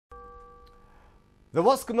There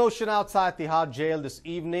was commotion outside Tihar jail this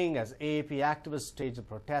evening as AAP activists staged a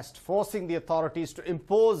protest forcing the authorities to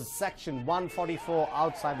impose Section 144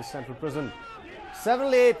 outside the central prison. Several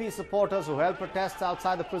AAP supporters who held protests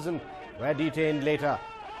outside the prison were detained later.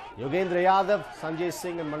 Yogendra Yadav, Sanjay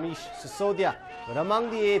Singh and Manish Sisodia were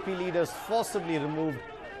among the AAP leaders forcibly removed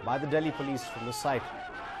by the Delhi police from the site.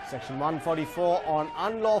 Section 144 on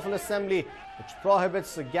unlawful assembly, which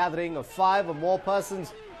prohibits the gathering of 5 or more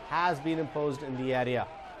persons, has been imposed in the area.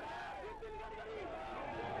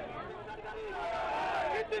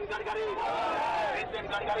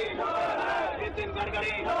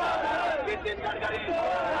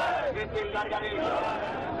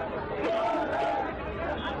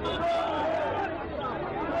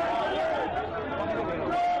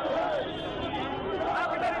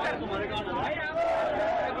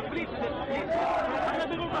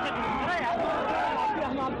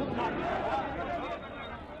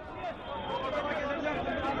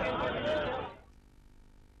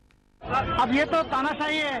 अब ये तो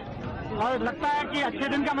तानाशाही है और लगता है कि अच्छे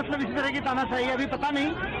दिन का मतलब इसी तरह की तानाशाही है। अभी पता नहीं,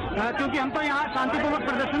 क्योंकि हम तो यहाँ शांतिपूर्वक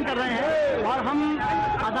प्रदर्शन कर रहे हैं और हम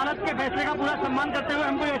अदालत के फैसले का पूरा सम्मान करते हुए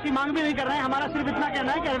हम कोई ऐसी मांग भी नहीं कर रहे हैं। हमारा सिर्फ इतना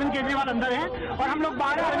कहना है कि अरविंद केजरीवाल अंदर हैं और हम लोग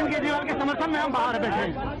बाहर अरविंद केजरीवाल के समर्थन में हम बाहर बैठे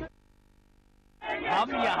हैं। हम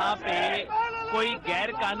यहाँ पे कोई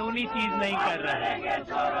गैर कानूनी चीज नहीं कर रहे हैं।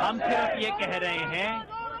 हम सिर्फ ये कह रहे हैं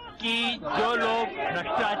कि जो लोग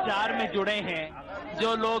भ्रष्टाचार में जुड़े हैं,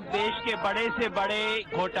 जो लोग देश के बड़े से बड़े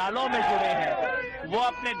घोटालों में जुड़े हैं, वो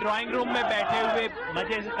अपने ड्राइंग रूम में बैठे हुए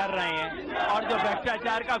मजे से कर रहे हैं और जो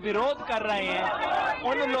भ्रष्टाचार का विरोध कर रहे हैं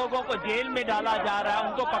उन लोगों को जेल में डाला जा रहा है,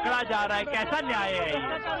 उनको पकड़ा जा रहा है। कैसा न्याय है ये?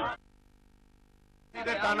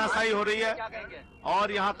 तानाशाही हो रही है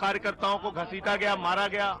और यहाँ कार्यकर्ताओं को घसीटा गया, मारा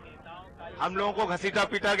गया, हम लोगों को घसीटा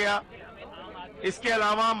पीटा गया। इसके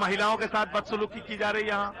अलावा महिलाओं के साथ बदसलूकी की जा रही है।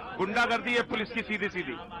 यहाँ गुंडागर्दी है पुलिस की सीधी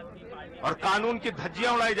सीधी और कानून की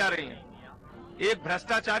धज्जियां उड़ाई जा रही हैं। एक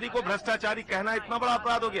भ्रष्टाचारी को भ्रष्टाचारी कहना इतना बड़ा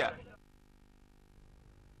अपराध हो गया।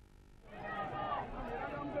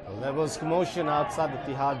 There was commotion outside the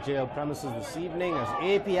Tihar jail premises this evening as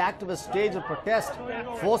AAP activists staged a protest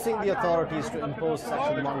forcing the authorities to impose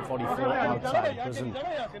Section 144 outside the prison.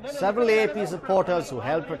 Several AAP supporters who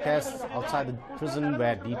held protests outside the prison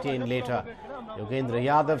were detained later. Yogendra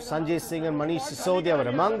Yadav, Sanjay Singh and Manish Sisodia were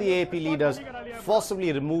among the AAP leaders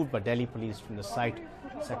forcibly removed by Delhi police from the site.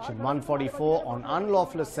 Section 144 on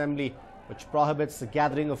unlawful assembly, which prohibits the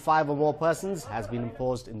gathering of 5 or more persons, has been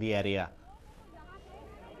imposed in the area.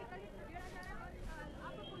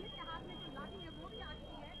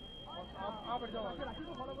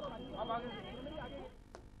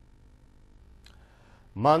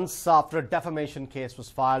 Months after a defamation case was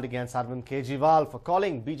filed against Arvind Kejriwal for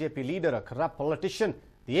calling BJP leader a corrupt politician,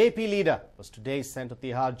 the AP leader was today sent to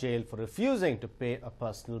Tihar jail for refusing to pay a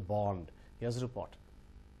personal bond. Here's a report.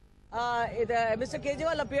 Mr.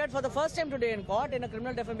 Kejriwal appeared for the first time today in court in a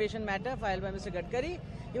criminal defamation matter filed by Mr. Gadkari.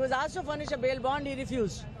 He was asked to furnish a bail bond. He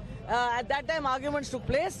refused. At that time, arguments took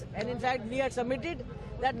place, and in fact, we had submitted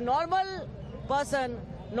that normal person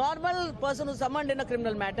who summoned in a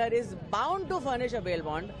criminal matter is bound to furnish a bail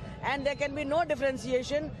bond, and there can be no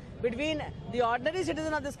differentiation between the ordinary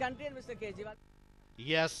citizen of this country and Mr. Kejriwal.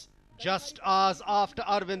 Yes, just hours after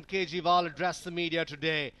Arvind Kejriwal addressed the media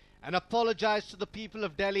today and apologized to the people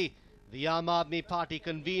of Delhi, the Aam Aadmi Party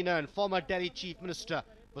convener and former Delhi Chief Minister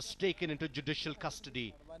was taken into judicial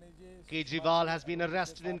custody. Kejriwal has been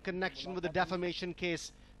arrested in connection with the defamation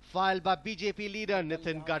case filed by BJP leader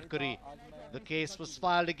Nitin Gadkari. The case was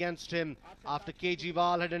filed against him after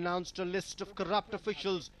Kejriwal had announced a list of corrupt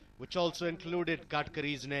officials which also included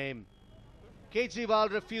Gadkari's name.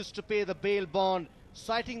 Kejriwal refused to pay the bail bond,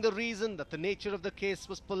 citing the reason that the nature of the case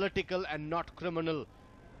was political and not criminal.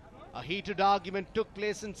 A heated argument took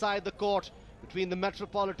place inside the court between the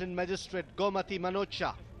Metropolitan Magistrate Gomati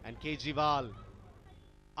Manocha and Kejriwal.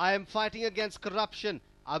 I am fighting against corruption.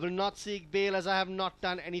 I will not seek bail as I have not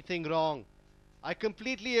done anything wrong. I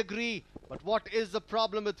completely agree, but what is the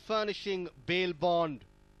problem with furnishing bail bond?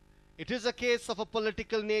 It is a case of a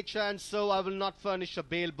political nature and so I will not furnish a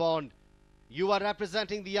bail bond. You are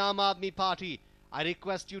representing the Aam Aadmi Party. I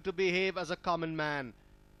request you to behave as a common man.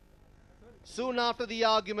 Soon after the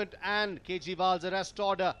argument and Kejriwal's arrest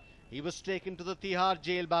order, he was taken to the Tihar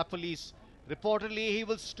jail by police. Reportedly, he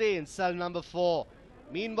will stay in cell number 4.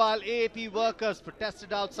 Meanwhile, AAP workers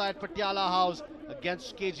protested outside Patiala House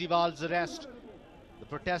against Kejriwal's arrest. The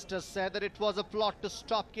protesters said that it was a plot to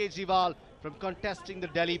stop Kejriwal from contesting the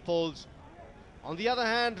Delhi polls. On the other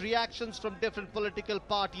hand, reactions from different political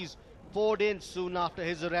parties poured in soon after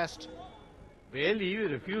his arrest. Well, he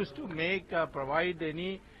refused to provide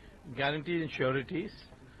any guarantees and sureties.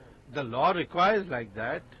 The law requires like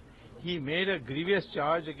that. He made a grievous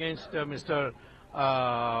charge against Mr.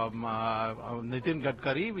 Nitin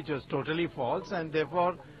Gadkari, which was totally false, and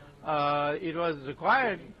therefore it was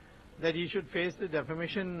required that he should face the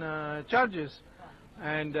defamation charges.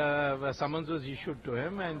 And a summons was issued to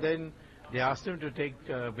him, and then they asked him to take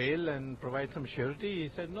bail and provide some surety. He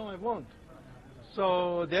said, no, I won't.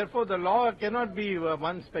 So therefore the law cannot be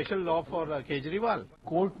one special law for Kejriwal.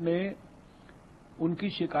 Court ने उनकी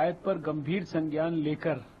शिकायत पर गंभीर संज्ञान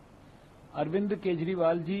लेकर अरविंद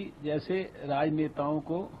केजरीवाल जी जैसे राजनेताओं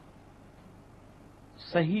को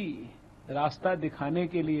सही रास्ता दिखाने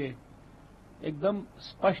के लिए एकदम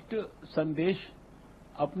स्पष्ट संदेश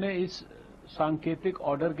अपने इस सांकेतिक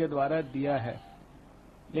ऑर्डर के द्वारा दिया है।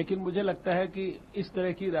 लेकिन मुझे लगता है कि इस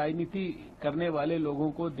तरह की राजनीति करने वाले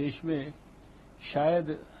लोगों को देश में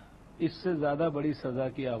शायद इससे ज्यादा बड़ी सजा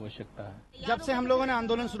की आवश्यकता है। जब से हम लोगों ने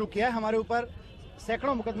आंदोलन शुरू किया है, हमारे ऊपर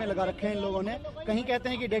सैकड़ों मुकदमे लगा रखे हैं इन लोगों ने। कहीं कहते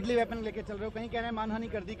हैं कि डेडली वेपन लेके चल रहे हो, कहीं कह रहे हैं मानहानि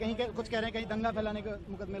कर दी, कहीं कुछ कह रहे हैं कहीं दंगा फैलाने के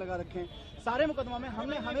मुकदमे लगा रखे हैं। सारे मुकदमों में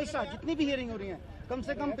हमने हमेशा जितनी भी हियरिंग हो रही है, कम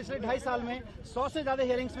से कम पिछले 2.5 साल में 100 से ज्यादा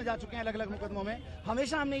हियरिंग्स में जा चुके हैं अलग अलग मुकदमों में।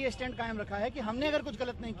 हमेशा हमने ये स्टैंड कायम रखा है कि हमने अगर कुछ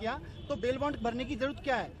गलत नहीं किया तो बेल बॉन्ड भरने की जरूरत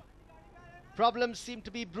क्या है। Problems seem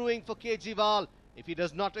to be brewing for Kejriwal if he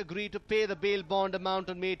does not agree to pay the bail bond amount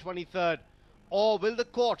on May 23rd. Or will the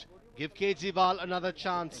court give Kejriwal another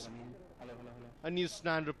chance? A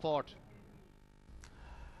News9 report.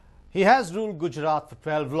 He has ruled Gujarat for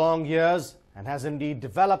 12 long years and has indeed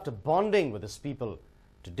developed a bonding with his people.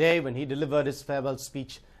 Today, when he delivered his farewell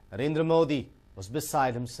speech, Narendra Modi was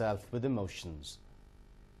beside himself with emotions.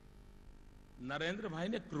 Narendra भाई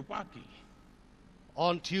ने कृपा की।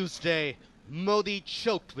 On Tuesday, Modi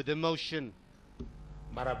choked with emotion.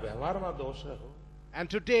 हमारा व्यवहार में दोष है। And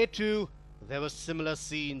today too, there were similar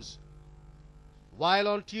scenes. While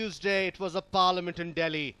on Tuesday it was a parliament in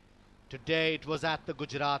Delhi, today it was at the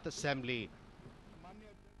Gujarat Assembly.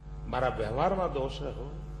 हमारा व्यवहार में दोष है।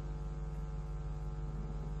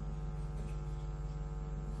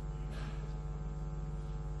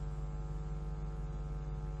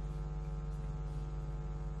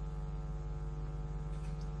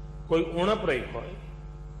 कोई उणप रही हो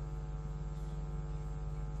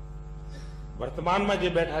वर्तमान में जे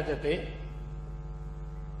बैठा છે તે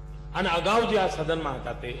અને અગાઉ જે આ સદનમાં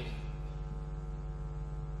હતા તે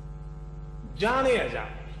જાણે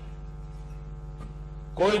અજાણે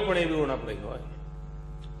કોઈ પણ એવી ઉણપ રહી હોય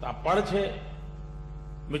તો આ પળ છે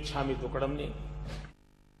મિચ્છામી દુક્કડમની.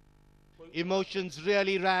 Emotions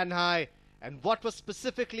really ran high, and what was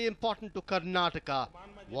specifically important to Karnataka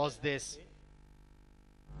was this.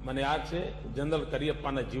 મને યાદ છે જનરલ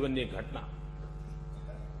કરિયપ્પાના જીવનની ઘટના.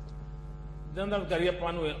 જનરલ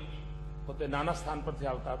કરિયપ્પાનું પોતે નાના સ્થાન પરથી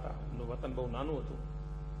આવતા હતા. એમનું વતન બહુ નાનું હતું.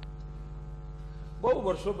 બહુ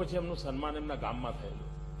વર્ષો પછી એમનું સન્માન એમના ગામમાં થયેલું.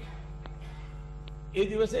 એ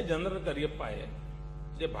દિવસે જનરલ કરિયપ્પાએ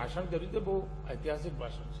જે ભાષણ કર્યું તે બહુ ઐતિહાસિક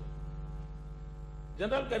ભાષણ છે.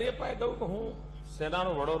 જનરલ કરિયપ્પાએ કહ્યું કે હું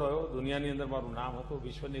સેનાનો વડો રહ્યો, દુનિયાની અંદર મારું નામ હતું,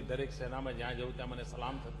 વિશ્વની દરેક સેનામાં જ્યાં જવું ત્યાં મને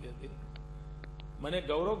સલામ થતી હતી. મને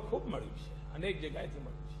ગૌરવ ખૂબ મળ્યું છે, અનેક જગ્યાએથી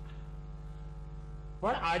મળ્યું છે.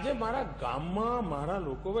 પણ આજે મારા ગામમાં મારા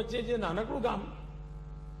લોકો વચ્ચે જે નાનકડું ગામ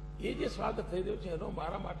એ જે સ્વાગત થઈ રહ્યું છે એનો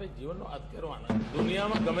મારા માટે જીવનનો અતકેરો આનંદ.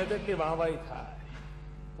 દુનિયામાં ગમે તેટલી વાહવાહી થાય,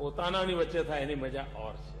 પોતાનાની વચ્ચે થાય એની મજા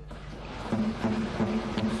ઓર છે.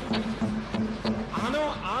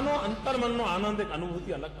 આનો અંતર્મનનો આનંદ એક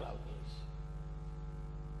અનુભૂતિ અલગ કરાવતી હોય છે.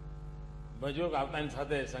 ભજોગ આવતાની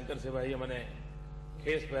સાથે શંકરસિંહભાઈએ મને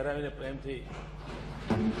ખેસ પહેરાવીને પ્રેમથી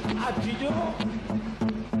આ ચીજો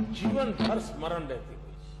જીવનભર સ્મરણ રહેતી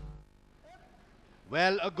હોય છે.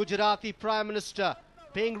 Well, a Gujarati Prime Minister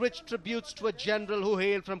paying rich tributes to a general who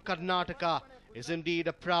hailed from Karnataka is indeed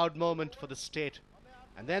a proud moment for the state.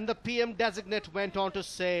 And then the PM designate went on to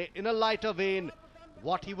say, in a lighter vein,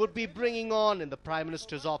 what he would be bringing on in the Prime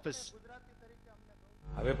Minister's office.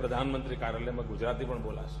 હવે પ્રધાનમંત્રી કાર્યાલયમાં ગુજરાતી પણ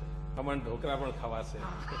બોલાશે, ખમણ ઢોકરા પણ ખવાશે,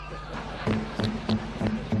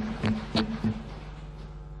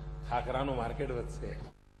 ખાખરાનું market વધશે.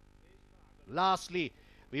 Lastly,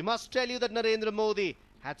 we must tell you that Narendra Modi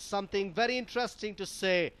had something very interesting to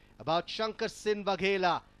say about Shankar Singh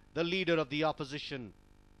Waghela, the leader of the opposition.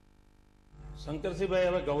 શંકરસિંહભાઈ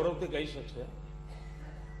હવે ગૌરવથી કહી શકશે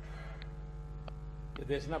કે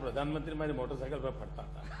દેશના પ્રધાનમંત્રી મારી મોટરસાયકલ પર ફરતા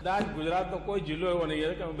હતા. કદાચ ગુજરાતનો કોઈ જિલ્લો એવો નહીં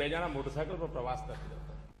હોય કે હું બે જણા મોટરસાયકલ પર પ્રવાસ કરતો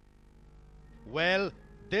હતો. Well,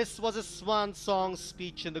 this was a swan song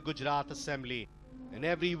speech in the Gujarat Assembly, and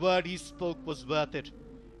every word he spoke was worth it.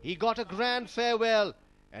 He got a grand farewell,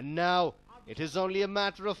 and now it is only a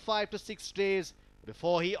matter of 5 to 6 days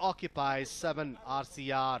before he occupies 7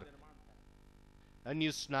 RCR. A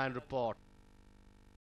News 9 report.